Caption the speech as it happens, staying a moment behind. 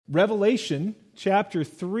Revelation chapter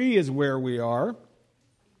 3 is where we are.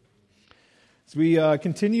 As we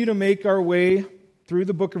continue to make our way through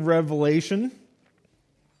the book of Revelation,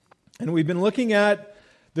 and we've been looking at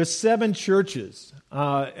the 7 churches.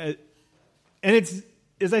 And it's,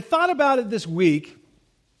 as I thought about it this week,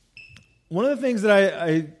 one of the things that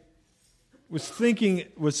I was thinking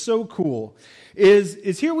was so cool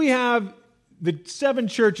is here we have the 7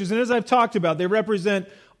 churches, and as I've talked about, they represent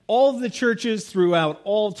all of the churches throughout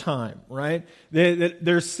all time, right?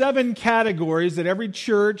 There's 7 categories that every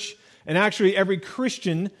church, and actually every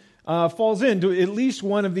Christian, falls into at least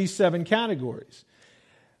one of these 7 categories.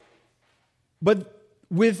 But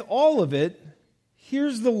with all of it,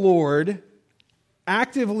 here's the Lord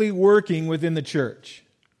actively working within the church,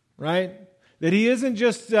 right? That He isn't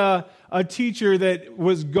just a teacher that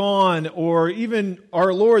was gone, or even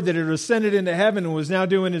our Lord that had ascended into heaven and was now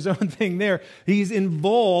doing His own thing there. He's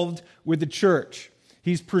involved with the church.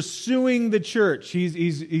 He's pursuing the church.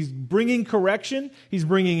 He's bringing correction. He's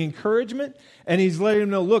bringing encouragement. And He's letting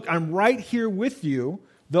them know, look, I'm right here with you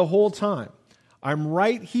the whole time. I'm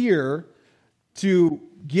right here to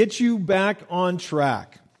get you back on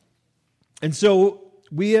track. And so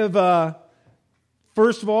we have...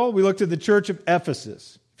 First of all, we looked at the church of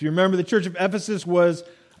Ephesus. If you remember, the church of Ephesus was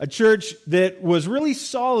a church that was really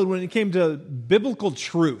solid when it came to biblical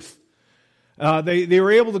truth. They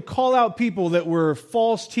were able to call out people that were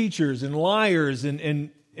false teachers and liars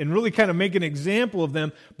and really kind of make an example of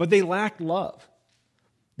them, but they lacked love.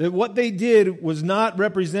 That what they did was not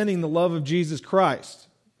representing the love of Jesus Christ.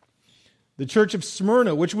 The church of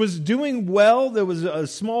Smyrna, which was doing well, there was a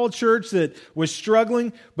small church that was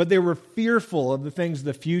struggling, but they were fearful of the things of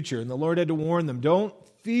the future. And the Lord had to warn them, don't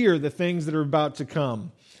fear the things that are about to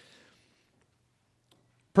come.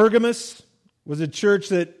 Pergamos was a church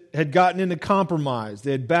that had gotten into compromise.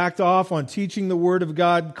 They had backed off on teaching the Word of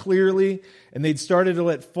God clearly, and they'd started to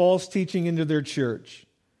let false teaching into their church.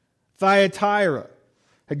 Thyatira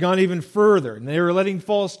had gone even further, and they were letting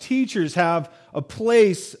false teachers have a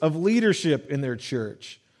place of leadership in their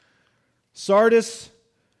church. Sardis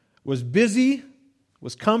was busy,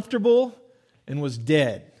 was comfortable, and was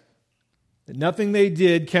dead. And nothing they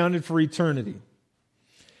did counted for eternity.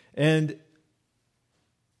 And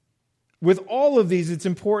with all of these, it's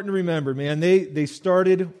important to remember, man, they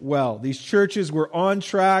started well. These churches were on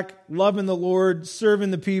track, loving the Lord,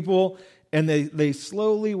 serving the people, and they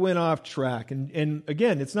slowly went off track. And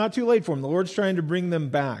again, it's not too late for them. The Lord's trying to bring them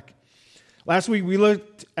back. Last week, we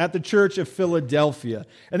looked at the church of Philadelphia.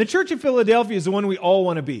 And the church of Philadelphia is the one we all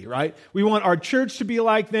want to be, right? We want our church to be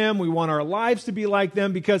like them. We want our lives to be like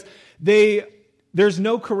them because there's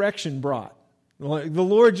no correction brought. The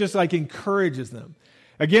Lord just encourages them.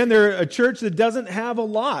 Again, they're a church that doesn't have a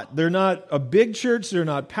lot. They're not a big church. They're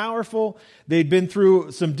not powerful. They'd been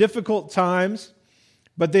through some difficult times.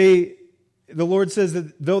 But the Lord says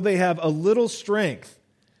that though they have a little strength,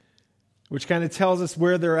 which kind of tells us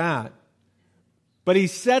where they're at, but He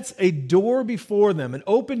sets a door before them, an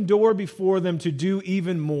open door before them to do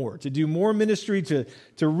even more, to do more ministry, to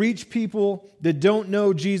reach people that don't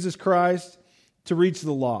know Jesus Christ, to reach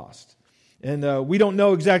the lost. And we don't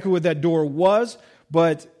know exactly what that door was,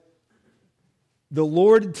 but the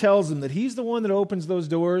Lord tells them that He's the one that opens those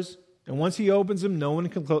doors, and once He opens them, no one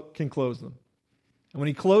can close them. And when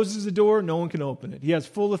He closes the door, no one can open it. He has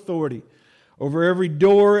full authority over every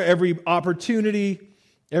door, every opportunity,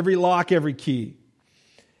 every lock, every key.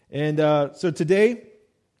 And so today,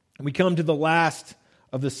 we come to the last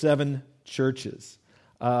of the 7 churches,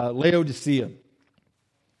 Laodicea.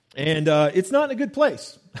 And it's not in a good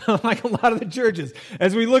place, like a lot of the churches.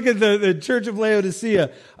 As we look at the church of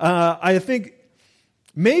Laodicea, I think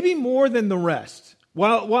maybe more than the rest.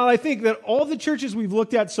 While I think that all the churches we've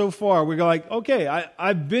looked at so far, we go like, okay,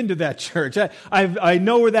 I've been to that church. I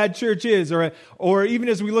know where that church is. Or even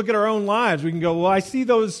as we look at our own lives, we can go, well, I see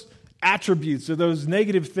those attributes or those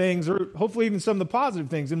negative things, or hopefully even some of the positive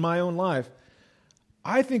things in my own life.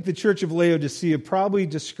 I think the church of Laodicea probably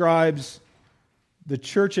describes the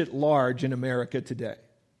church at large in America today.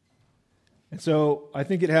 And so I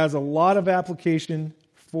think it has a lot of application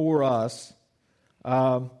for us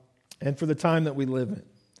and for the time that we live in.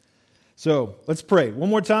 So let's pray one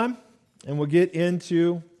more time, and we'll get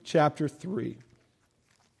into chapter 3.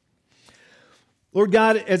 Lord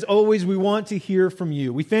God, as always, we want to hear from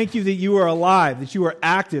You. We thank You that You are alive, that You are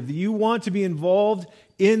active, that You want to be involved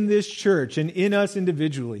in this church and in us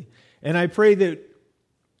individually. And I pray that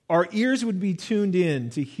our ears would be tuned in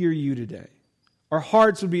to hear You today. Our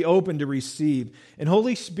hearts would be open to receive. And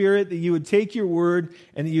Holy Spirit, that You would take Your word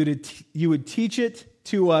and that You would teach it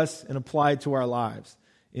to us and apply it to our lives.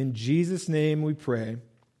 In Jesus' name we pray.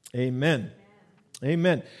 Amen.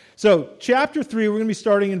 Amen. So, chapter 3, we're going to be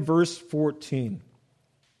starting in verse 14.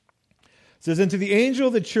 It says, "And to the angel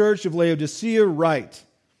of the church of Laodicea write,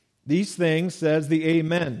 these things says the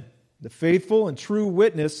Amen, the faithful and true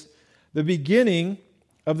witness, the beginning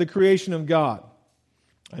of the creation of God.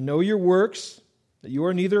 I know your works, that you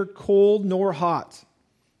are neither cold nor hot.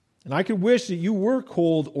 And I could wish that you were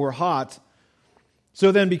cold or hot.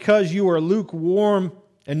 So then, because you are lukewarm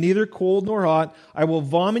and neither cold nor hot, I will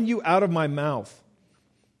vomit you out of my mouth.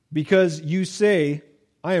 Because you say,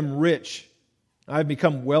 I am rich, I have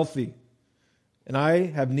become wealthy, and I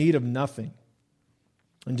have need of nothing.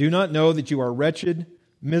 And do not know that you are wretched,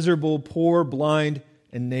 miserable, poor, blind,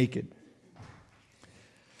 and naked."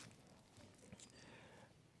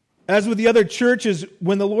 As with the other churches,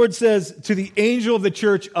 when the Lord says to the angel of the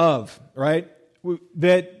church of, right?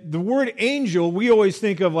 That the word angel, we always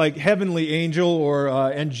think of like heavenly angel or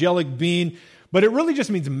angelic being, but it really just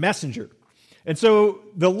means messenger. And so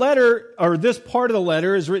the letter, or this part of the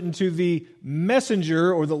letter, is written to the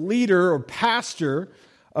messenger or the leader or pastor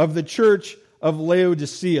of the church of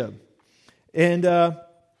Laodicea. And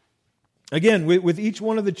again, with each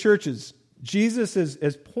one of the churches, Jesus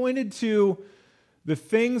has pointed to the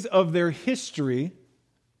things of their history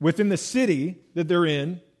within the city that they're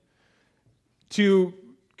in to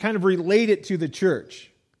kind of relate it to the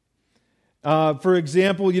church. For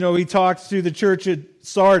example, he talks to the church at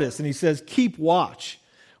Sardis and he says, keep watch.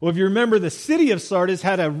 Well, if you remember, the city of Sardis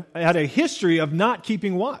had a history of not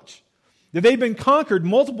keeping watch. That they'd been conquered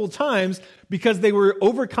multiple times because they were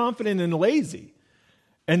overconfident and lazy.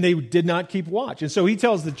 And they did not keep watch. And so he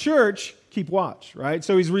tells the church, keep watch, right?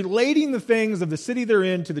 So he's relating the things of the city they're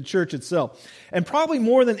in to the church itself. And probably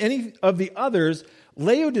more than any of the others,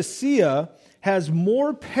 Laodicea has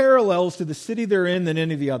more parallels to the city they're in than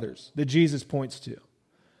any of the others that Jesus points to.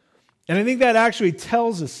 And I think that actually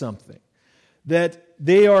tells us something. That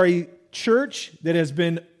they are a church that has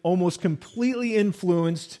been almost completely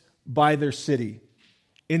influenced by their city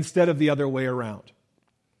instead of the other way around.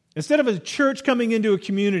 Instead of a church coming into a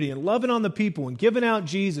community and loving on the people and giving out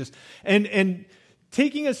Jesus and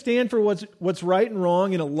taking a stand for what's right and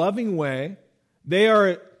wrong in a loving way, they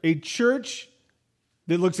are a church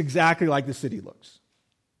that looks exactly like the city looks.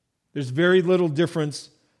 There's very little difference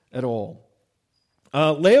at all.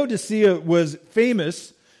 Laodicea was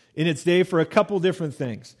famous in its day for a couple different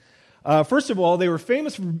things. First of all, they were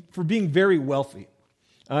famous for being very wealthy.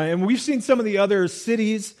 And we've seen some of the other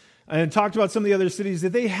cities and talked about some of the other cities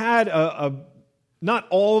that they had not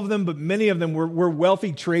all of them, but many of them were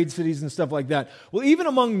wealthy trade cities and stuff like that. Well, even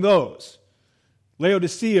among those,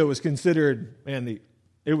 Laodicea was considered,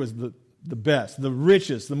 it was the best, the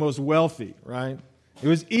richest, the most wealthy, right? It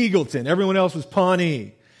was Eagleton. Everyone else was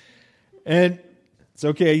Pawnee. And it's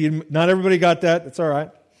okay, not everybody got that. It's all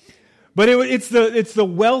right. But it's the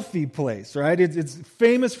wealthy place, right? It's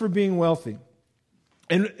famous for being wealthy.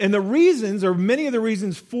 And the reasons, or many of the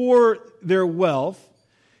reasons for their wealth,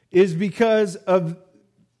 is because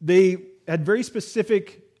they had very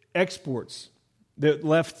specific exports that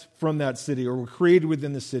left from that city or were created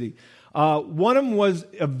within the city. One of them was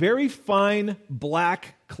a very fine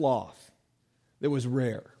black cloth that was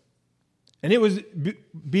rare. And it was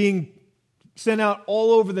being sent out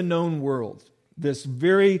all over the known world. This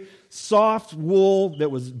very soft wool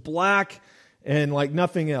that was black and like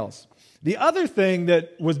nothing else. The other thing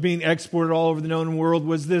that was being exported all over the known world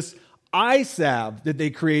was this eye salve that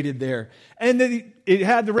they created there. And that it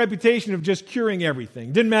had the reputation of just curing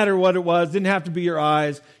everything. Didn't matter what it was. Didn't have to be your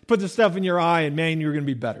eyes. Put the stuff in your eye and man, you were going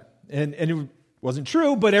to be better. And it wasn't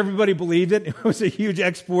true, but everybody believed it. It was a huge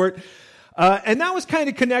export. And that was kind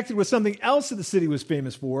of connected with something else that the city was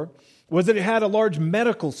famous for, was that it had a large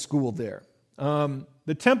medical school there.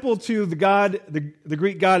 The temple to the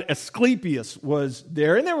Greek god Asclepius was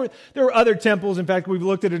there. And there were other temples. In fact, we've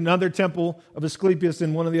looked at another temple of Asclepius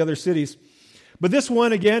in one of the other cities. But this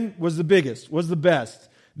one, again, was the biggest, was the best.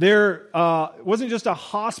 There wasn't just a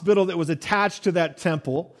hospital that was attached to that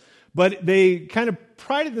temple, but they kind of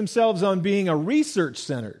prided themselves on being a research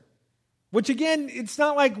center. Which again, it's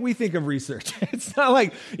not like we think of research. It's not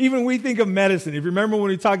like even we think of medicine. If you remember when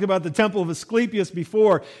we talked about the Temple of Asclepius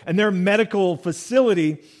before and their medical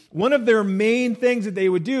facility, one of their main things that they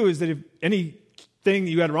would do is that if anything that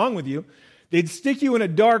you had wrong with you, they'd stick you in a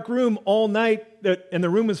dark room all night and the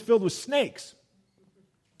room was filled with snakes.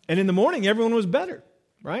 And in the morning, everyone was better,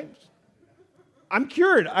 right? I'm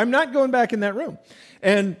cured. I'm not going back in that room.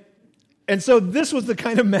 And so this was the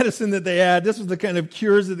kind of medicine that they had. This was the kind of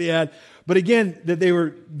cures that they had. But again, that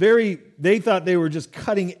they thought they were just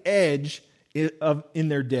cutting edge in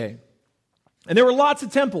their day. And there were lots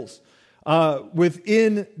of temples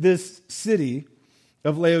within this city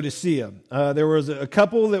of Laodicea. There was a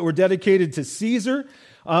couple that were dedicated to Caesar,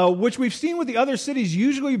 which we've seen with the other cities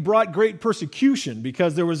usually brought great persecution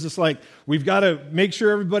because there was this we've got to make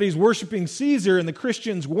sure everybody's worshiping Caesar and the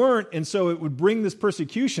Christians weren't, and so it would bring this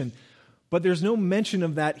persecution. But there's no mention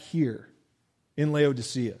of that here in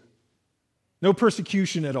Laodicea. No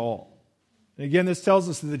persecution at all. And again, this tells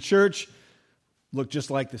us that the church looked just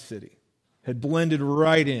like the city, had blended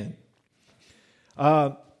right in.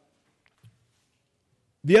 The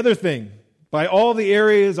other thing, by all the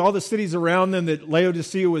areas, all the cities around them that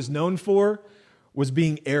Laodicea was known for, was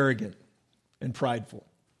being arrogant and prideful.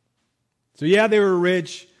 So yeah, they were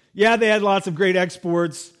rich. Yeah, they had lots of great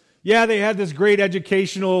exports. Yeah, they had this great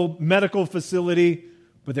educational medical facility,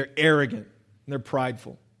 but they're arrogant and they're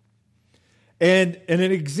prideful. And an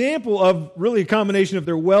example of really a combination of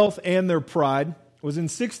their wealth and their pride was in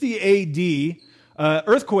 60 AD,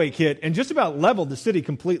 earthquake hit and just about leveled the city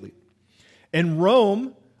completely. And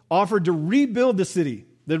Rome offered to rebuild the city,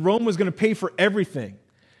 that Rome was going to pay for everything.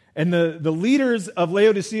 And the leaders of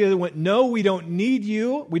Laodicea went, no, we don't need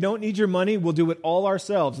you. We don't need your money. We'll do it all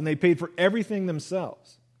ourselves. And they paid for everything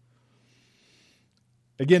themselves.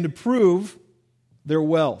 Again, to prove their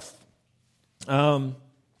wealth.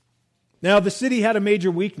 Now, the city had a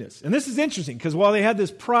major weakness. And this is interesting because while they had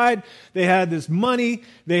this pride, they had this money,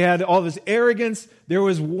 they had all this arrogance, there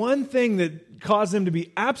was one thing that caused them to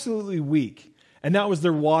be absolutely weak, and that was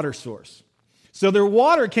their water source. So their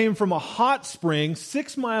water came from a hot spring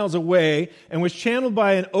 6 miles away and was channeled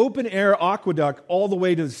by an open-air aqueduct all the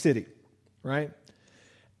way to the city, right?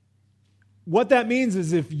 What that means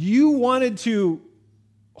is if you wanted to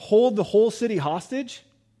hold the whole city hostage,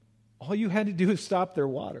 all you had to do is stop their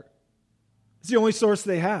water. It's the only source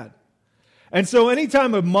they had. And so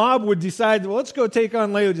anytime a mob would decide, well, let's go take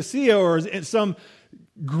on Laodicea or some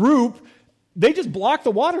group, they just blocked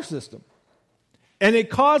the water system. And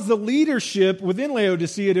it caused the leadership within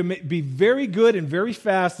Laodicea to be very good and very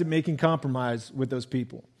fast at making compromise with those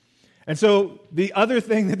people. And so the other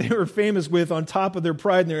thing that they were famous with on top of their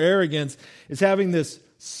pride and their arrogance is having this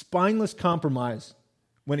spineless compromise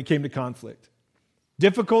when it came to conflict.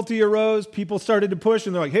 Difficulty arose, people started to push,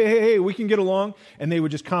 and they're like, hey, we can get along, and they would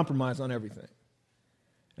just compromise on everything.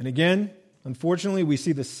 And again, unfortunately, we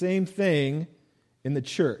see the same thing in the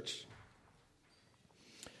church.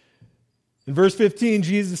 In verse 15,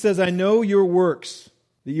 Jesus says, I know your works,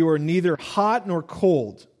 that you are neither hot nor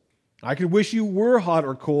cold. I could wish you were hot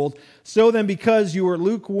or cold. So then, because you are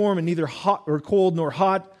lukewarm and neither hot or cold nor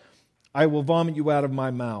hot, I will vomit you out of my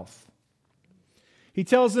mouth. He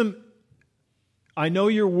tells them, I know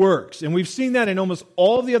your works. And we've seen that in almost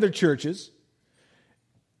all the other churches.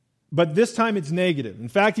 But this time it's negative. In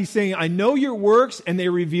fact, he's saying, I know your works, and they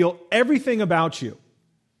reveal everything about you.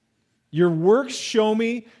 Your works show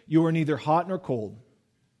me you are neither hot nor cold.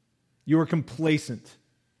 You are complacent.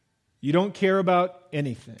 You don't care about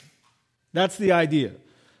anything. That's the idea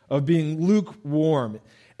of being lukewarm.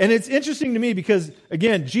 And it's interesting to me because,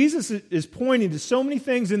 again, Jesus is pointing to so many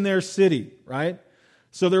things in their city, right?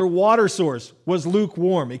 So their water source was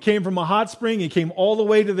lukewarm. It came from a hot spring. It came all the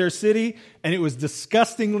way to their city, and it was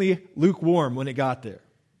disgustingly lukewarm when it got there.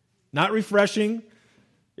 Not refreshing.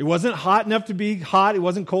 It wasn't hot enough to be hot. It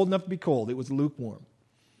wasn't cold enough to be cold. It was lukewarm.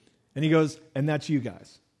 And he goes, and that's you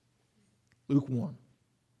guys. Lukewarm.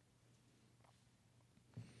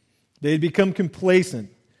 They had become complacent.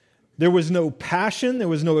 There was no passion. There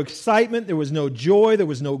was no excitement. There was no joy. There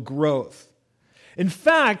was no growth. In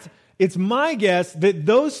fact, it's my guess that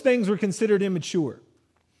those things were considered immature.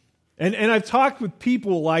 And I've talked with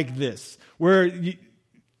people like this, where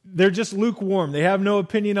they're just lukewarm. They have no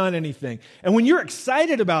opinion on anything. And when you're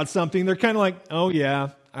excited about something, they're kind of like, oh yeah,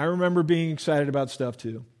 I remember being excited about stuff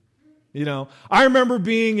too. You know, I remember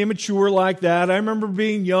being immature like that. I remember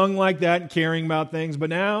being young like that and caring about things. But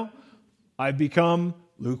now I've become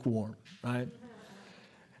lukewarm, right?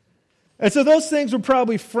 And so those things were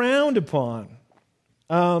probably frowned upon.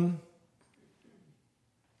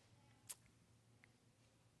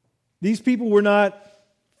 These people were not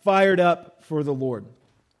fired up for the Lord.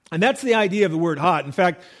 And that's the idea of the word hot. In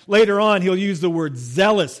fact, later on, he'll use the word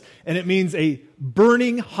zealous, and it means a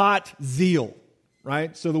burning hot zeal,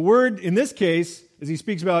 right? So the word, in this case, as he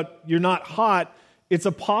speaks about you're not hot, it's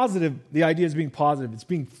a positive. The idea is being positive. It's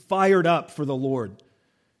being fired up for the Lord.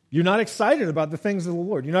 You're not excited about the things of the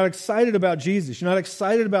Lord. You're not excited about Jesus. You're not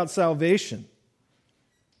excited about salvation.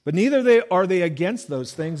 But neither are they against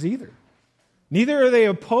those things either. Neither are they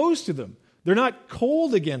opposed to them. They're not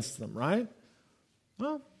cold against them, right?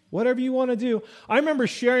 Well, whatever you want to do. I remember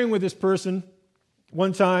sharing with this person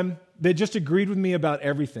one time that just agreed with me about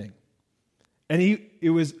everything. And it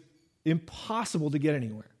was impossible to get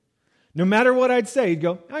anywhere. No matter what I'd say, he'd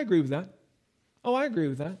go, I agree with that. Oh, I agree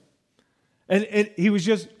with that. And he was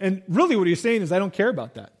just, and really what he was saying is, I don't care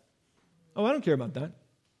about that. Oh, I don't care about that.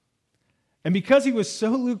 And because he was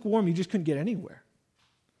so lukewarm, he just couldn't get anywhere.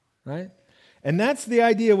 Right? And that's the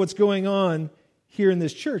idea of what's going on here in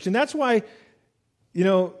this church. And that's why,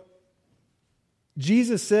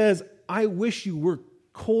 Jesus says, I wish you were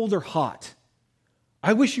cold or hot.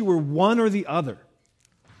 I wish you were one or the other.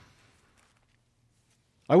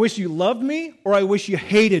 I wish you loved me or I wish you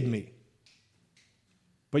hated me.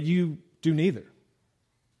 But you do neither.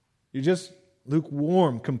 You're just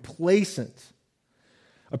lukewarm, complacent.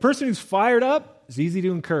 A person who's fired up is easy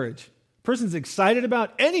to encourage. A person's excited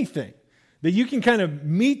about anything, that you can kind of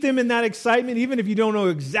meet them in that excitement, even if you don't know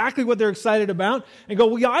exactly what they're excited about, and go,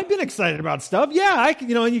 well, yeah, I've been excited about stuff. Yeah, I can,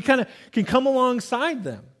 and you kind of can come alongside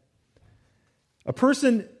them. A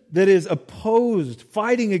person that is opposed,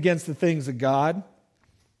 fighting against the things of God,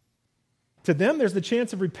 to them, there's the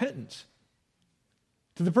chance of repentance.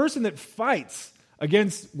 To the person that fights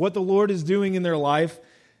against what the Lord is doing in their life,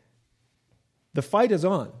 the fight is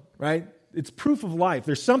on, right? It's proof of life.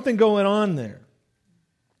 There's something going on there.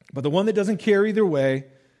 But the one that doesn't care either way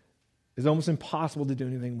is almost impossible to do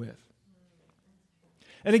anything with.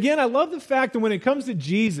 And again, I love the fact that when it comes to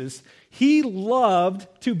Jesus, he loved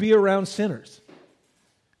to be around sinners.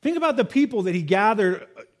 Think about the people that he gathered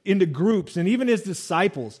into groups, and even his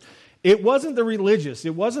disciples. It wasn't the religious.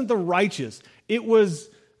 It wasn't the righteous. It was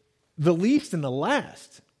the least and the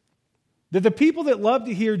last. That the people that loved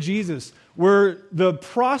to hear Jesus were the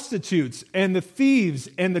prostitutes and the thieves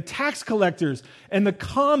and the tax collectors and the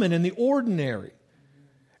common and the ordinary.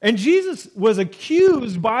 And Jesus was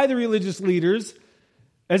accused by the religious leaders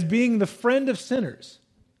as being the friend of sinners.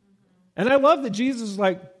 And I love that Jesus is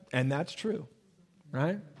like, and that's true,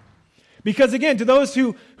 right? Because again, to those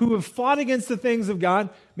who have fought against the things of God,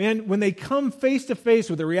 man, when they come face to face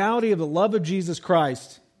with the reality of the love of Jesus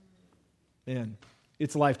Christ, man,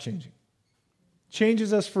 it's life-changing.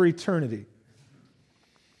 Changes us for eternity.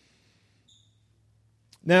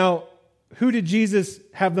 Now, who did Jesus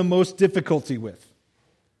have the most difficulty with?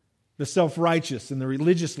 The self-righteous and the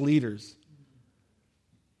religious leaders.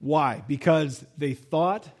 Why? Because they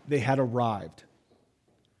thought they had arrived.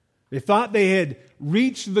 They thought they had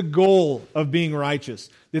reached the goal of being righteous,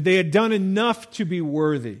 that they had done enough to be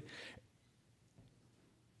worthy.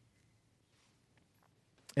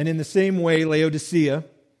 And in the same way, Laodicea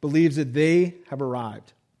believes that they have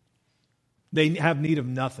arrived. They have need of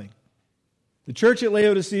nothing. The church at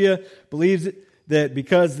Laodicea believes that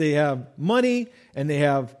because they have money and they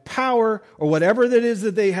have power or whatever that is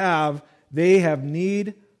that they have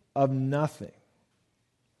need of nothing.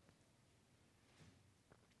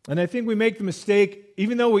 And I think we make the mistake,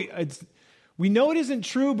 even though we know it isn't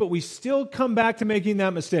true, but we still come back to making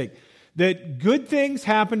that mistake. That good things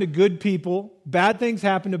happen to good people, bad things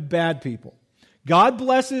happen to bad people. God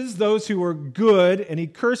blesses those who are good, and he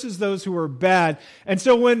curses those who are bad. And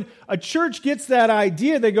so when a church gets that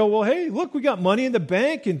idea, they go, well, hey, look, we got money in the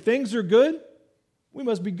bank and things are good. We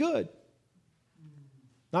must be good.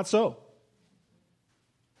 Not so.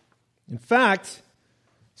 In fact,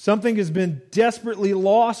 something has been desperately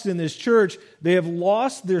lost in this church. They have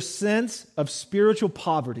lost their sense of spiritual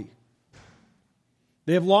poverty.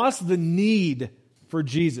 They have lost the need for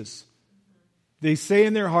Jesus. They say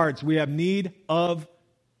in their hearts, we have need of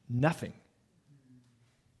nothing.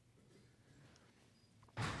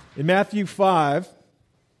 In Matthew 5,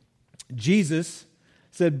 Jesus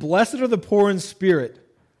said, blessed are the poor in spirit,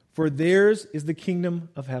 for theirs is the kingdom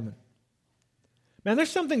of heaven. Man, there's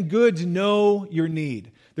something good to know your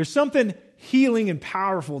need. There's something healing and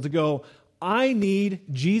powerful to go, I need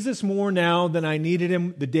Jesus more now than I needed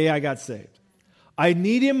him the day I got saved. I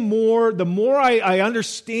need him more. The more I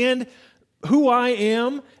understand who I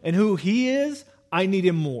am and who he is, I need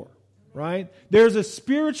him more, right? There's a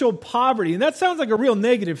spiritual poverty, and that sounds like a real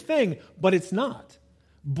negative thing, but it's not.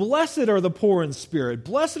 Blessed are the poor in spirit.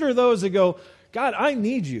 Blessed are those that go, God, I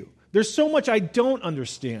need you. There's so much I don't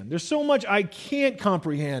understand. There's so much I can't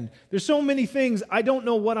comprehend. There's so many things I don't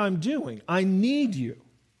know what I'm doing. I need you,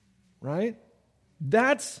 right?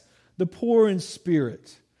 That's the poor in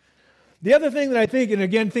spirit. The other thing that I think, and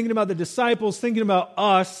again, thinking about the disciples, thinking about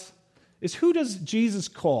us, is who does Jesus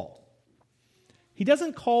call? He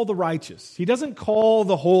doesn't call the righteous. He doesn't call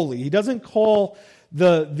the holy. He doesn't call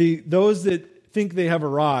those that think they have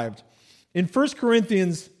arrived. In 1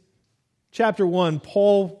 Corinthians chapter 1,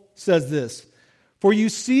 Paul says this, for you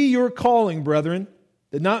see your calling, brethren,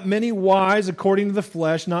 that not many wise according to the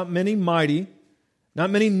flesh, not many mighty,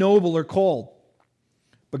 not many noble are called.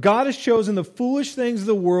 But God has chosen the foolish things of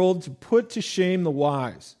the world to put to shame the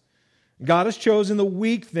wise. God has chosen the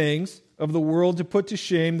weak things of the world to put to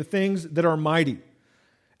shame the things that are mighty,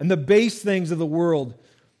 and the base things of the world,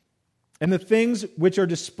 and the things which are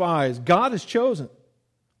despised. God has chosen,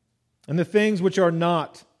 and the things which are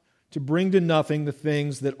not, to bring to nothing the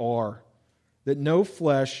things that are, that no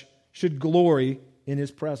flesh should glory in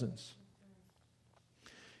His presence.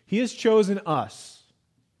 He has chosen us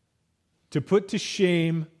to put to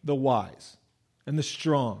shame the wise and the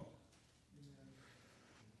strong.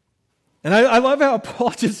 And I love how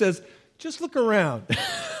Paul just says, just look around.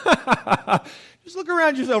 Just look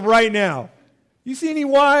around yourself right now. You see any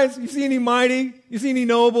wise? You see any mighty? You see any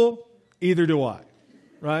noble? Either do I.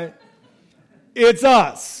 Right? It's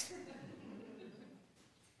us.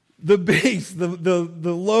 The base, the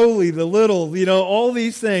lowly, the little, all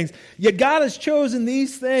these things. Yet God has chosen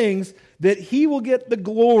these things that He will get the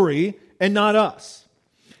glory and not us.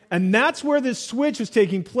 And that's where this switch is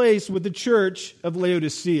taking place with the church of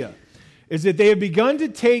Laodicea, is that they have begun to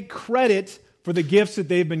take credit for the gifts that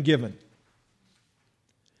they've been given.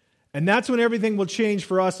 And that's when everything will change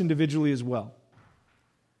for us individually as well.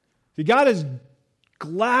 See, God is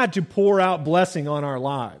glad to pour out blessing on our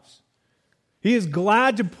lives. He is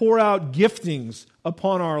glad to pour out giftings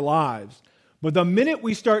upon our lives. But the minute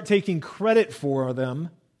we start taking credit for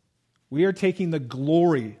them, we are taking the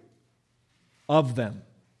glory of them.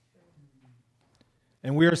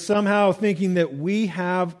 And we are somehow thinking that we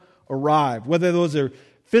have arrived. Whether those are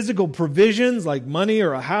physical provisions like money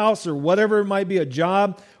or a house or whatever it might be, a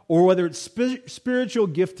job, or whether it's spiritual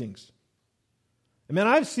giftings. I mean,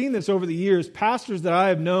 I've seen this over the years. Pastors that I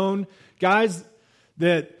have known, guys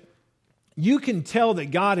that you can tell that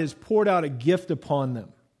God has poured out a gift upon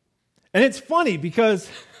them. And it's funny because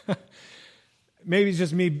maybe it's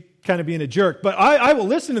just me kind of being a jerk, but I will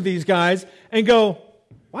listen to these guys and go,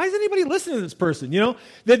 why is anybody listening to this person?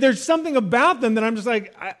 That there's something about them that I'm just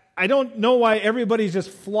like, I don't know why everybody's just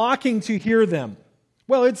flocking to hear them.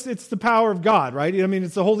 Well, it's the power of God, right? I mean,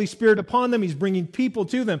 it's the Holy Spirit upon them. He's bringing people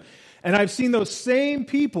to them. And I've seen those same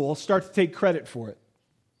people start to take credit for it.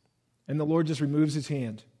 And the Lord just removes His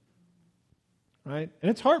hand. Right? And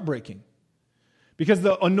it's heartbreaking. Because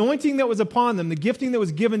the anointing that was upon them, the gifting that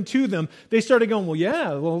was given to them, they started going,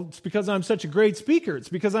 it's because I'm such a great speaker. It's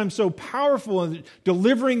because I'm so powerful in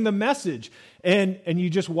delivering the message. And you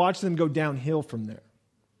just watch them go downhill from there.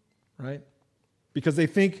 Right? Because they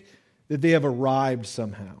think that they have arrived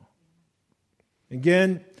somehow.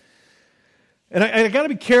 Again, and I got to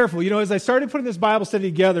be careful. As I started putting this Bible study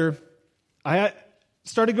together, I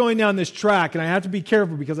started going down this track, and I have to be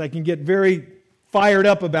careful because I can get very fired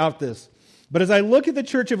up about this. But as I look at the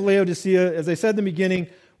church of Laodicea, as I said in the beginning,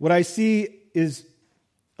 what I see is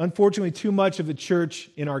unfortunately too much of the church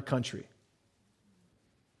in our country.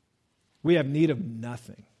 We have need of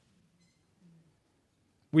nothing.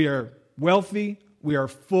 We are wealthy. We are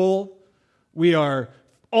full. We are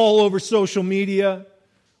all over social media.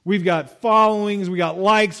 We've got followings. We got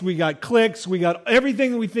likes. We got clicks. We got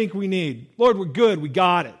everything that we think we need. Lord, we're good. We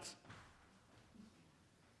got it.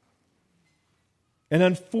 And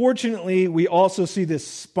unfortunately, we also see this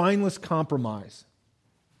spineless compromise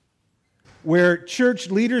where church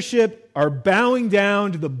leadership are bowing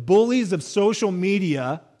down to the bullies of social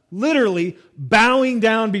media, literally bowing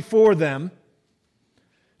down before them,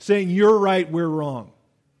 saying, you're right, we're wrong.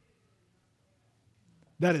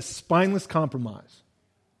 That is spineless compromise.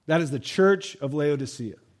 That is the church of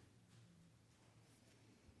Laodicea.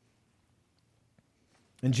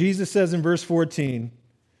 And Jesus says in verse 14,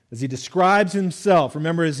 as He describes Himself,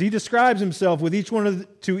 remember, as He describes Himself with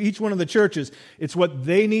to each one of the churches, it's what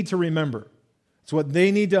they need to remember. It's what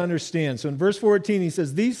they need to understand. So in verse 14, He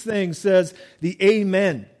says, these things says the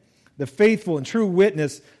Amen, the faithful and true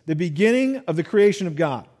witness, the beginning of the creation of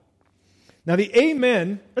God. Now the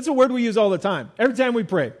Amen, that's a word we use all the time. Every time we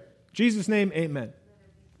pray. Jesus' name, Amen.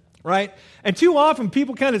 Right? And too often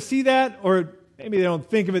people kind of see that, or maybe they don't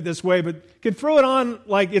think of it this way, but can throw it on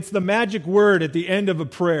like it's the magic word at the end of a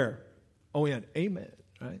prayer. Oh yeah, amen,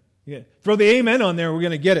 right? Yeah. Throw the amen on there, we're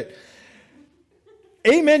going to get it.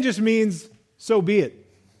 Amen just means, so be it.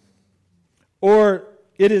 Or,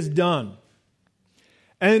 it is done.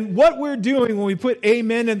 And what we're doing when we put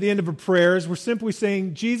amen at the end of a prayer is we're simply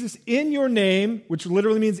saying, Jesus, in your name, which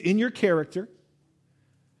literally means in your character,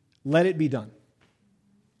 let it be done.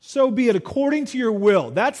 So be it according to your will.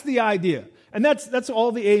 That's the idea. And that's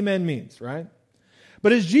all the amen means, right?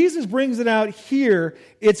 But as Jesus brings it out here,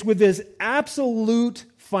 it's with this absolute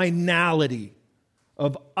finality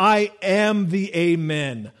of I am the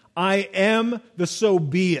amen. I am the so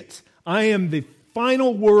be it. I am the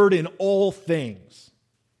final word in all things.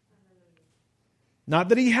 Not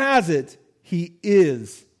that he has it, he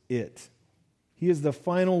is it. He is the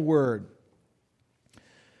final word.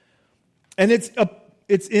 And it's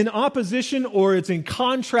in opposition or it's in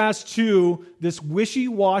contrast to this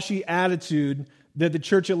wishy-washy attitude that the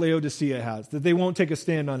church at Laodicea has, that they won't take a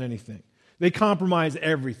stand on anything. They compromise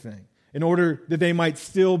everything in order that they might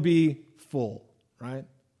still be full, right?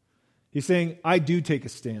 He's saying, I do take a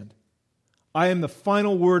stand. I am the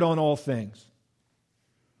final word on all things.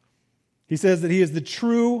 He says that he is the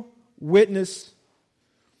true witness.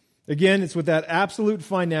 Again, it's with that absolute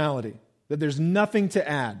finality, that there's nothing to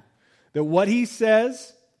add. That what he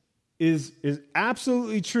says is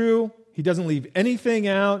absolutely true. He doesn't leave anything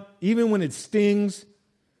out. Even when it stings,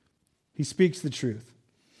 he speaks the truth.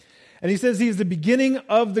 And he says he is the beginning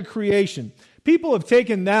of the creation. People have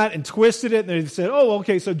taken that and twisted it, and they've said, oh,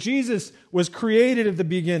 okay, so Jesus was created at the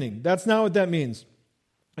beginning. That's not what that means.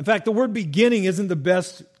 In fact, the word beginning isn't the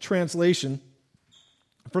best translation.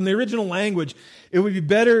 From the original language, it would be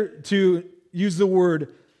better to use the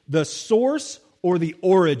word the source or the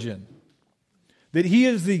origin. That he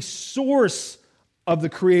is the source of the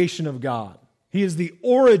creation of God. He is the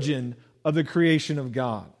origin of the creation of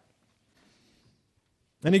God.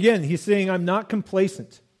 And again, he's saying, I'm not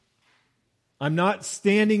complacent. I'm not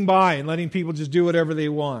standing by and letting people just do whatever they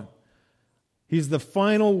want. He's the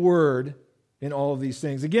final word in all of these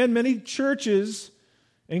things. Again, many churches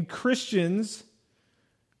and Christians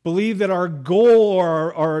believe that our goal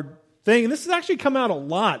or our thing, and this has actually come out a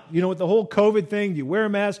lot, with the whole COVID thing. Do you wear a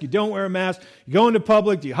mask? You don't wear a mask? You go into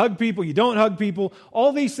public? Do you hug people? You don't hug people?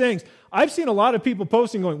 All these things. I've seen a lot of people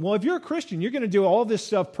posting going, well, if you're a Christian, you're going to do all this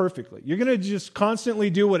stuff perfectly. You're going to just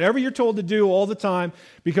constantly do whatever you're told to do all the time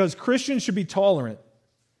because Christians should be tolerant.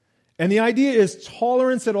 And the idea is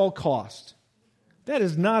tolerance at all cost. That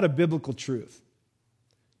is not a biblical truth.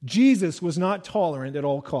 Jesus was not tolerant at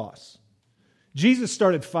all costs. Jesus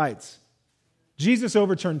started fights. Jesus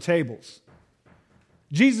overturned tables.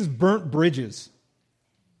 Jesus burnt bridges.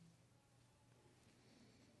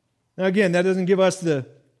 Now again, that doesn't give us the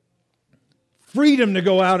freedom to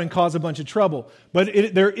go out and cause a bunch of trouble. But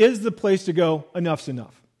there is the place to go, enough's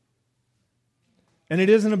enough. And it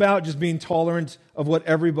isn't about just being tolerant of what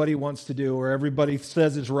everybody wants to do or everybody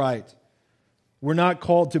says is right. We're not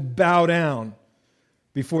called to bow down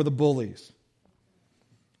before the bullies.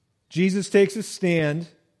 Jesus takes a stand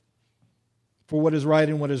for what is right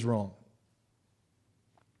and what is wrong.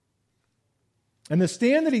 And the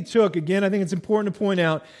stand that he took, again, I think it's important to point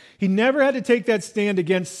out, he never had to take that stand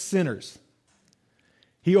against sinners.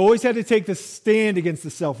 He always had to take the stand against the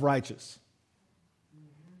self-righteous.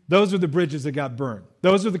 Those were the bridges that got burned.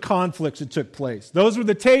 Those were the conflicts that took place. Those were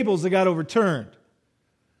the tables that got overturned,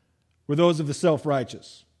 were those of the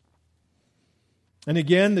self-righteous. And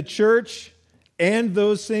again, the church and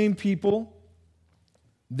those same people,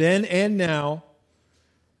 then and now,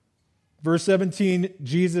 verse 17,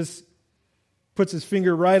 Jesus puts his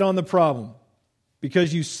finger right on the problem.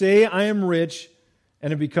 Because you say, I am rich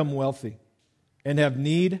and have become wealthy and have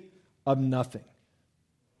need of nothing.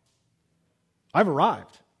 I've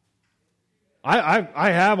arrived.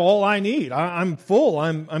 I have all I need. I'm full.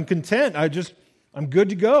 I'm content. I'm good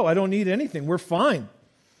to go. I don't need anything. We're fine.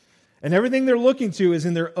 And everything they're looking to is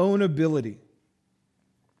in their own ability.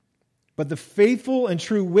 But the faithful and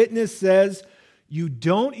true witness says, you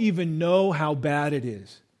don't even know how bad it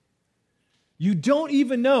is. You don't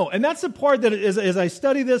even know. And that's the part that, as I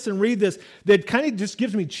study this and read this, that kind of just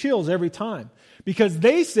gives me chills every time. Because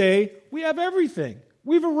they say, we have everything.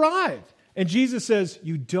 We've arrived. And Jesus says,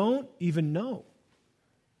 you don't even know.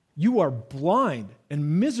 You are blind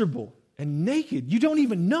and miserable and naked. You don't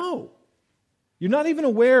even know. You're not even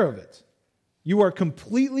aware of it. You are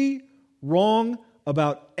completely wrong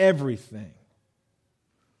about everything.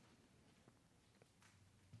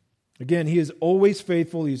 Again, he is always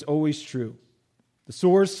faithful. He is always true. The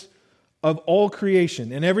source of all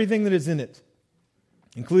creation and everything that is in it,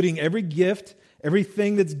 including every gift,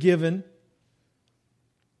 everything that's given.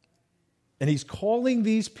 And he's calling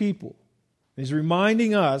these people. He's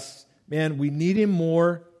reminding us, man, we need him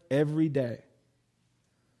more every day.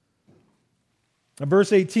 Now,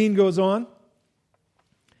 verse 18 goes on.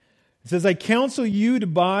 It says, I counsel you to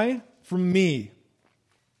buy from me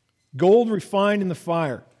gold refined in the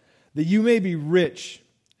fire, that you may be rich,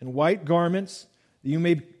 and white garments, that you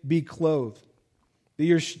may be clothed,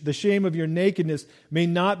 that the shame of your nakedness may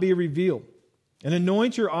not be revealed, and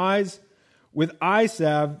anoint your eyes with eye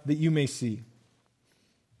salve that you may see.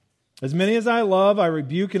 As many as I love, I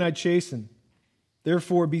rebuke and I chasten.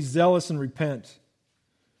 Therefore, be zealous and repent.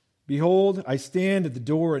 Behold, I stand at the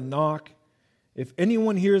door and knock. If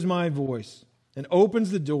anyone hears my voice and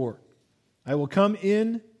opens the door, I will come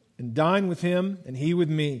in and dine with him, and he with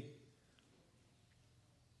me.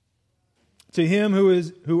 To him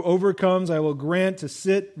who overcomes, I will grant to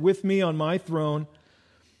sit with me on my throne,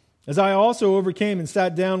 as I also overcame and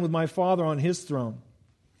sat down with my Father on his throne.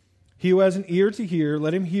 He who has an ear to hear,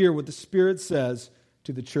 let him hear what the Spirit says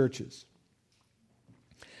to the churches.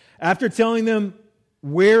 After telling them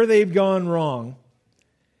where they've gone wrong,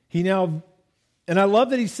 and I love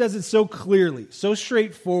that he says it so clearly, so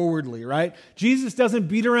straightforwardly, right? Jesus doesn't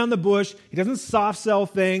beat around the bush. He doesn't soft sell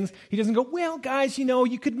things. He doesn't go, well, guys,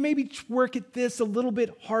 you could maybe work at this a little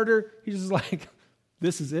bit harder. He's just like,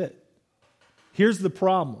 this is it. Here's the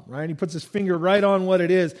problem, right? He puts his finger right on what it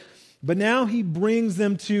is. But now he brings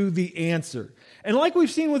them to the answer. And like we've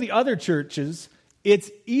seen with the other churches, it's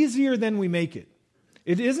easier than we make it.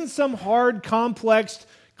 It isn't some hard, complex,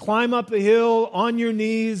 climb up the hill on your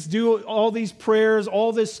knees, do all these prayers,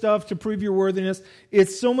 all this stuff to prove your worthiness.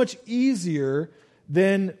 It's so much easier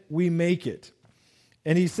than we make it.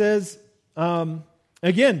 And he says,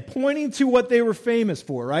 again, pointing to what they were famous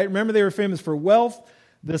for, right? Remember, they were famous for wealth,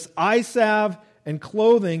 this eye salve, and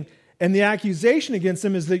clothing. And the accusation against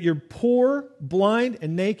them is that you're poor, blind,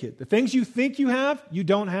 and naked. The things you think you have, you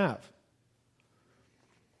don't have.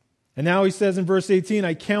 And now he says in verse 18,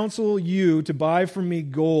 I counsel you to buy from me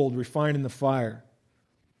gold refined in the fire,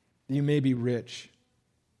 that you may be rich.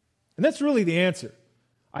 And that's really the answer.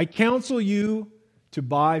 I counsel you to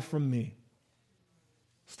buy from me.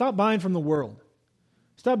 Stop buying from the world.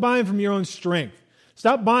 Stop buying from your own strength.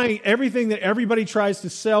 Stop buying everything that everybody tries to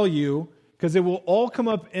sell you, because it will all come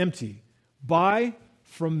up empty. Buy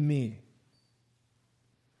from me.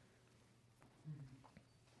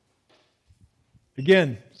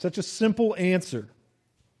 Again, such a simple answer,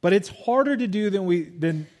 but it's harder to do than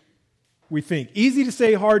we think. Easy to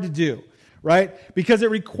say, hard to do, right? Because it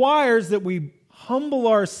requires that we humble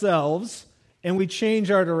ourselves and we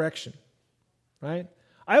change our direction, right?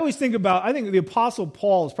 I think the Apostle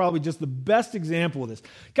Paul is probably just the best example of this.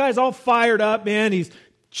 Guy's all fired up, man. He's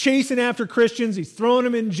chasing after Christians. He's throwing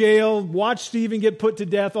them in jail. Watch Stephen get put to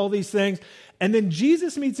death, all these things. And then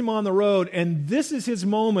Jesus meets him on the road, and this is his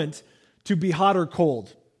moment to be hot or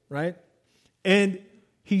cold, right? And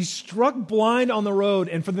he's struck blind on the road,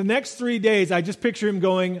 and for the next 3 days, I just picture him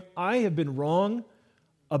going, I have been wrong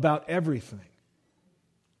about everything.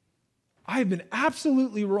 I have been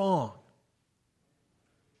absolutely wrong.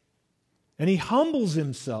 And he humbles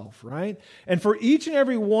himself, right? And for each and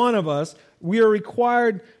every one of us, we are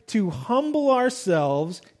required to humble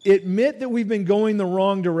ourselves, admit that we've been going the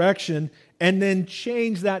wrong direction, and then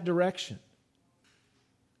change that direction.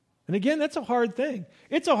 And again, that's a hard thing.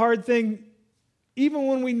 It's a hard thing even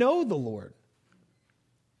when we know the Lord.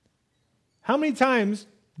 How many times,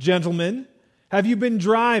 gentlemen, have you been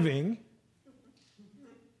driving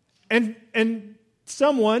and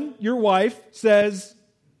someone, your wife, says,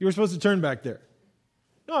 you were supposed to turn back there?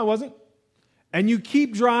 No, I wasn't. And you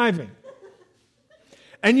keep driving.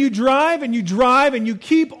 And you drive and you drive and you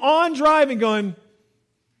keep on driving going,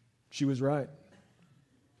 she was right.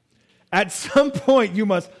 At some point, you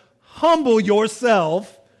must humble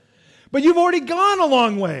yourself, but you've already gone a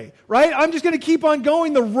long way, right? I'm just going to keep on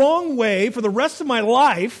going the wrong way for the rest of my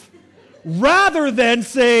life rather than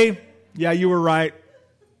say, yeah, you were right.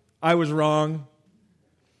 I was wrong.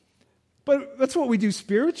 But that's what we do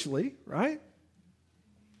spiritually, right?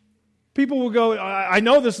 People will go, I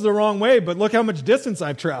know this is the wrong way, but look how much distance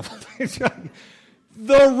I've traveled.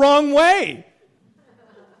 The wrong way.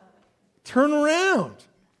 Turn around.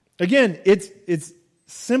 Again, it's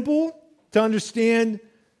simple to understand,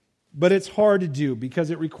 but it's hard to do because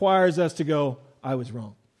it requires us to go, I was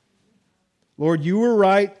wrong. Lord, you were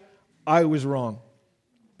right, I was wrong.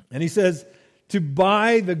 And he says, to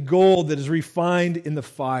buy the gold that is refined in the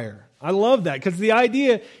fire. I love that because the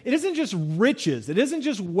idea, it isn't just riches, it isn't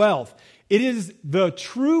just wealth. It is the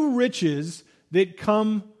true riches that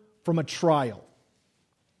come from a trial.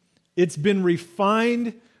 It's been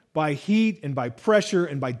refined by heat and by pressure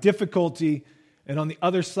and by difficulty, and on the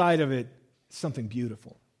other side of it, something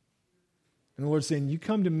beautiful. And the Lord's saying, you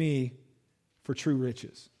come to me for true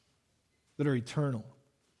riches that are eternal,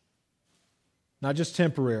 not just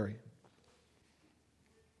temporary.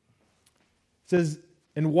 It says,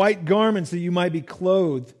 and white garments that you might be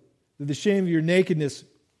clothed, that the shame of your nakedness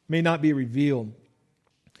may not be revealed.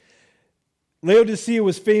 Laodicea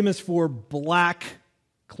was famous for black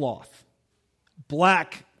cloth,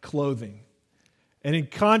 black clothing. And in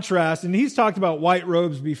contrast, and he's talked about white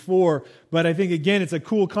robes before, but I think, again, it's a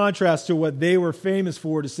cool contrast to what they were famous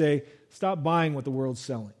for, to say, stop buying what the world's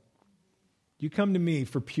selling. You come to me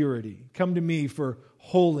for purity. Come to me for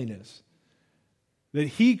holiness. that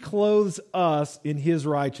he clothes us in his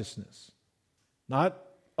righteousness. Not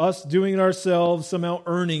us doing it ourselves, somehow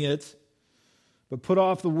earning it, but put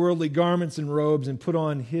off the worldly garments and robes and put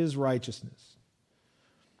on his righteousness.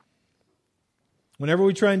 Whenever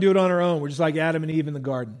we try and do it on our own, we're just like Adam and Eve in the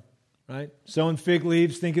garden, right? Sowing fig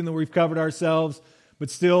leaves, thinking that we've covered ourselves, but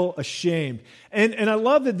still ashamed. And I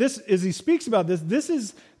love that this, as he speaks about this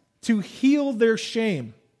is to heal their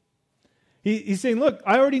shame. He's saying, look,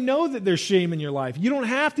 I already know that there's shame in your life. You don't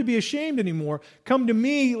have to be ashamed anymore. Come to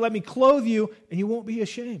me, let me clothe you, and you won't be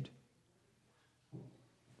ashamed.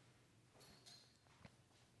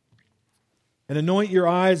 And anoint your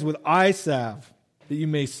eyes with eye salve that you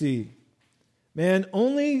may see. Man,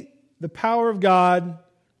 only the power of God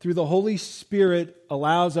through the Holy Spirit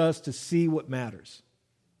allows us to see what matters.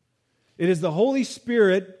 It is the Holy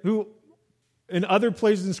Spirit who, in other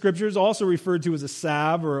places in Scripture, is also referred to as a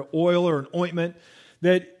salve or an oil or an ointment,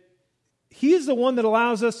 that he is the one that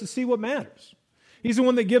allows us to see what matters. He's the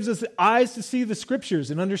one that gives us the eyes to see the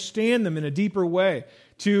Scriptures and understand them in a deeper way,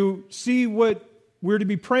 to see what we're to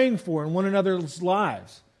be praying for in one another's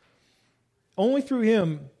lives. Only through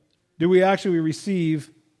him do we actually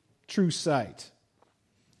receive true sight.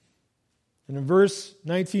 And in verse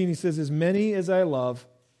 19 he says, as many as I love,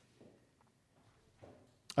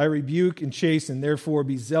 I rebuke and chasten, therefore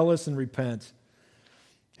be zealous and repent.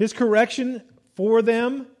 His correction for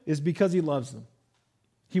them is because he loves them.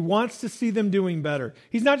 He wants to see them doing better.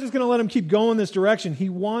 He's not just going to let them keep going this direction. He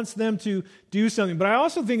wants them to do something. But I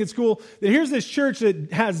also think it's cool that here's this church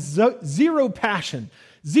that has zero passion,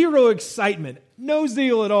 zero excitement, no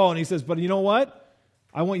zeal at all. And he says, but you know what?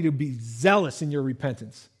 I want you to be zealous in your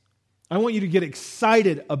repentance. I want you to get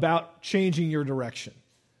excited about changing your direction.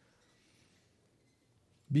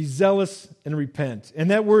 Be zealous and repent.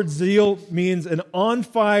 And that word zeal means an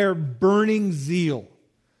on-fire, burning zeal.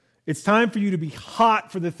 It's time for you to be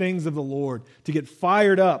hot for the things of the Lord, to get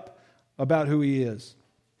fired up about who he is.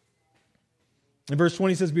 In verse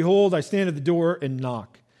 20 it says, behold, I stand at the door and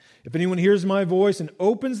knock. If anyone hears my voice and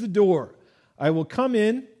opens the door, I will come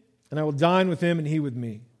in and I will dine with him and he with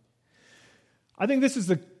me. I think this is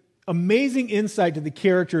the amazing insight to the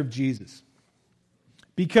character of Jesus.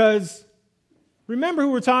 Because remember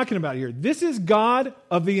who we're talking about here. This is God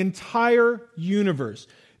of the entire universe,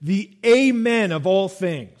 the Amen of all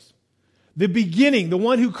things. The beginning, the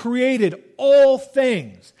one who created all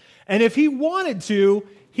things. And if he wanted to,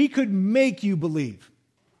 he could make you believe.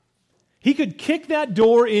 He could kick that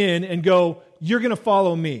door in and go, you're going to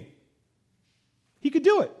follow me. He could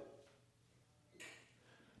do it.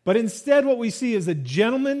 But instead what we see is a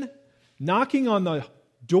gentleman knocking on the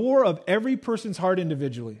door of every person's heart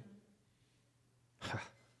individually.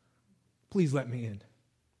 Please let me in.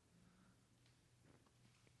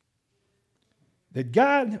 That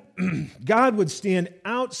God would stand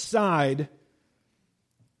outside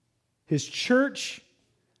his church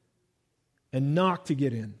and knock to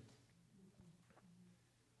get in.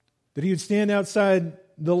 That he would stand outside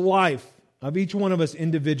the life of each one of us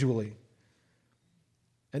individually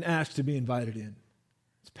and ask to be invited in.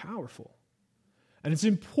 It's powerful. And it's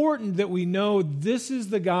important that we know this is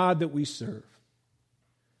the God that we serve.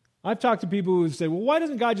 I've talked to people who say, well, why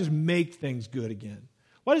doesn't God just make things good again?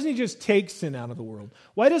 Why doesn't he just take sin out of the world?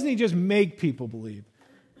 Why doesn't he just make people believe?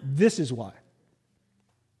 This is why.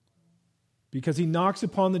 Because he knocks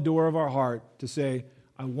upon the door of our heart to say,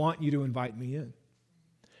 I want you to invite me in.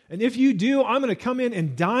 And if you do, I'm going to come in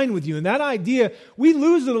and dine with you. And that idea, we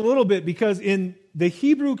lose it a little bit because in the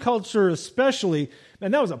Hebrew culture especially,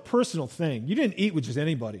 man, that was a personal thing. You didn't eat with just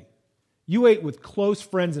anybody. You ate with close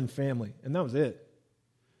friends and family, and that was it.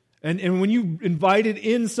 And when you invited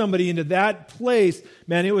in somebody into that place,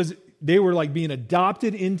 man, they were like being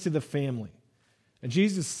adopted into the family. And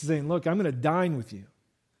Jesus is saying, look, I'm going to dine with you.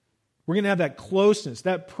 We're going to have that closeness,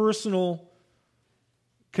 that personal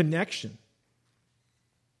connection.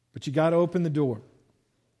 But you got to open the door.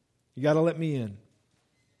 You got to let me in.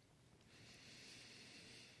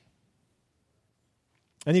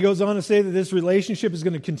 And he goes on to say that this relationship is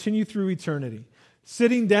going to continue through eternity,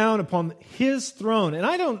 sitting down upon his throne. And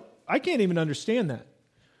I can't even understand that.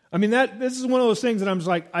 I mean, this is one of those things that I'm just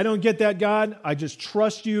like, I don't get that, God. I just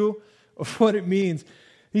trust you of what it means.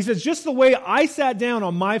 He says, just the way I sat down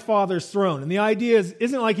on my Father's throne. And the idea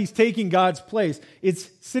isn't like he's taking God's place. It's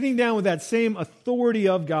sitting down with that same authority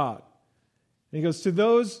of God. And he goes, to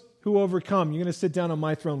those who overcome, you're going to sit down on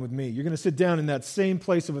my throne with me. You're going to sit down in that same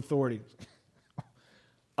place of authority.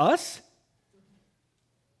 Us?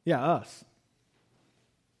 Yeah, us.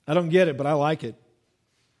 I don't get it, but I like it.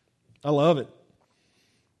 I love it.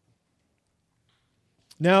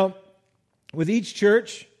 Now, with each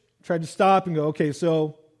church, tried to stop and go, okay,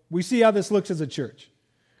 so we see how this looks as a church.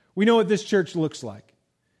 We know what this church looks like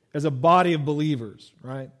as a body of believers,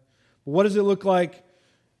 right? But what does it look like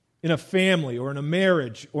in a family or in a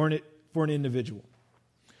marriage or for an individual?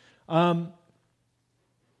 I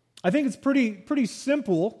think it's pretty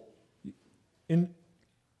simple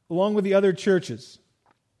along with the other churches.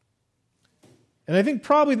 And I think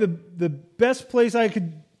probably the best place I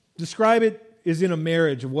could describe it is in a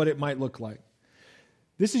marriage of what it might look like.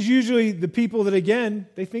 This is usually the people that, again,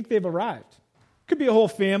 they think they've arrived. Could be a whole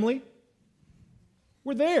family.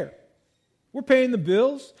 We're there. We're paying the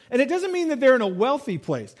bills. And it doesn't mean that they're in a wealthy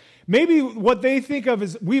place. Maybe what they think of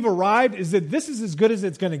as we've arrived is that this is as good as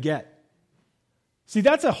it's going to get. See,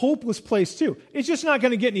 that's a hopeless place too. It's just not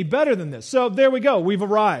going to get any better than this. So there we go. We've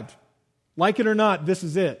arrived. Like it or not, this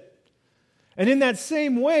is it. And in that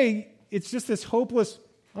same way, it's just this hopeless,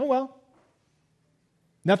 oh well.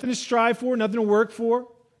 Nothing to strive for, nothing to work for,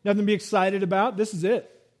 nothing to be excited about. This is it.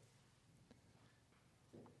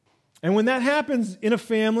 And when that happens in a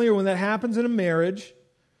family or when that happens in a marriage,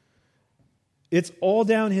 it's all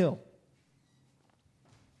downhill.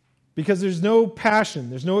 Because there's no passion,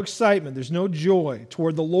 there's no excitement, there's no joy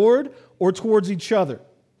toward the Lord or towards each other.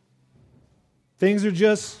 Things are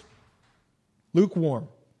just lukewarm.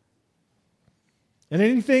 And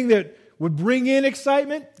anything that would bring in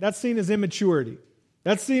excitement, that's seen as immaturity.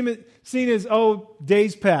 That's seen as,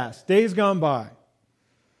 days past, days gone by.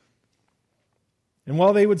 And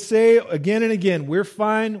while they would say again and again, we're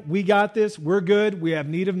fine, we got this, we're good, we have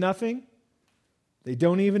need of nothing, they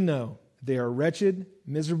don't even know they are wretched,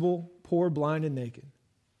 miserable, poor, blind, and naked.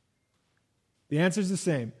 The answer is the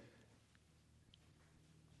same.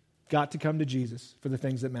 Got to come to Jesus for the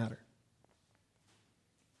things that matter.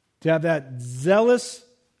 To have that zealous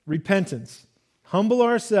repentance, humble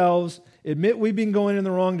ourselves, admit we've been going in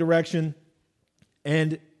the wrong direction,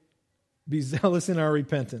 and be zealous in our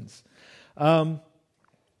repentance. And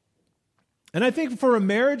I think for a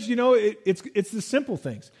marriage, it's the simple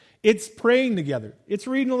things. It's praying together. It's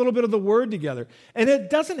reading a little bit of the Word together. And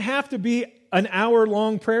it doesn't have to be an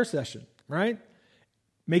hour-long prayer session, right?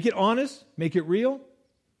 Make it honest, make it real,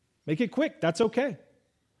 make it quick. That's okay.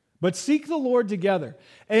 But seek the Lord together.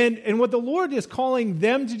 And what the Lord is calling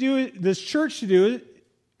them to do, this church to do,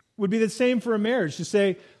 would be the same for a marriage. To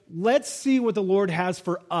say, let's see what the Lord has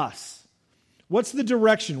for us. What's the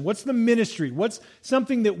direction? What's the ministry? What's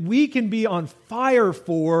something that we can be on fire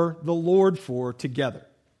for the Lord for together?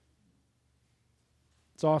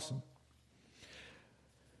 It's awesome.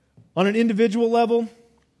 On an individual level,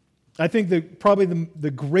 I think probably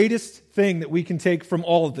the greatest thing that we can take from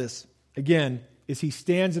all of this, again, is he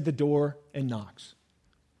stands at the door and knocks.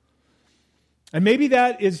 And maybe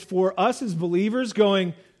that is for us as believers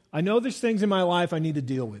going, I know there's things in my life I need to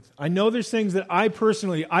deal with. I know there's things that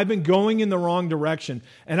I've been going in the wrong direction.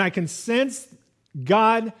 And I can sense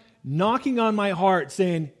God knocking on my heart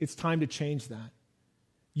saying, it's time to change that.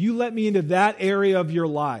 You let me into that area of your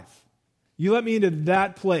life. You let me into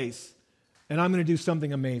that place, and I'm going to do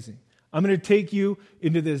something amazing. I'm going to take you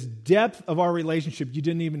into this depth of our relationship you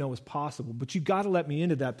didn't even know was possible, but you got to let me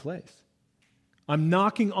into that place. I'm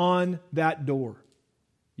knocking on that door.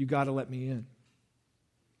 You got to let me in.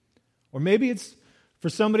 Or maybe it's for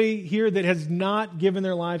somebody here that has not given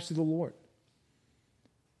their lives to the Lord.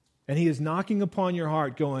 And he is knocking upon your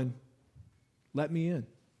heart going, let me in.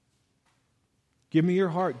 Give me your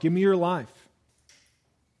heart. Give me your life.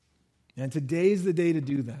 And today's the day to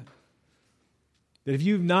do that. That if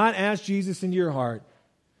you've not asked Jesus into your heart,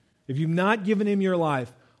 if you've not given him your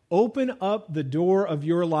life, open up the door of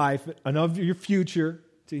your life and of your future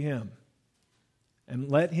to him.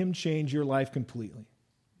 And let him change your life completely.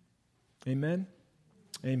 Amen?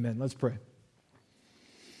 Amen. Let's pray.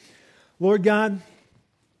 Lord God,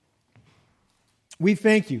 we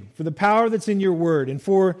thank you for the power that's in your word and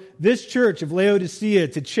for this church of Laodicea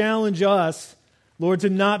to challenge us, Lord,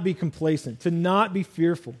 to not be complacent, to not be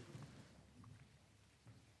fearful,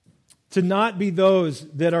 to not be those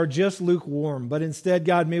that are just lukewarm, but instead,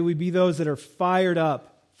 God, may we be those that are fired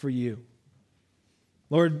up for you.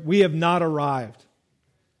 Lord, we have not arrived.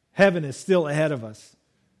 Heaven is still ahead of us.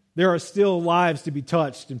 There are still lives to be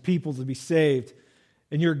touched and people to be saved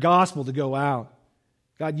and your gospel to go out.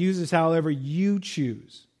 God, use us however you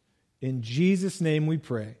choose. In Jesus' name we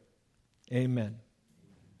pray. Amen.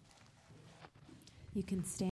 You can stand.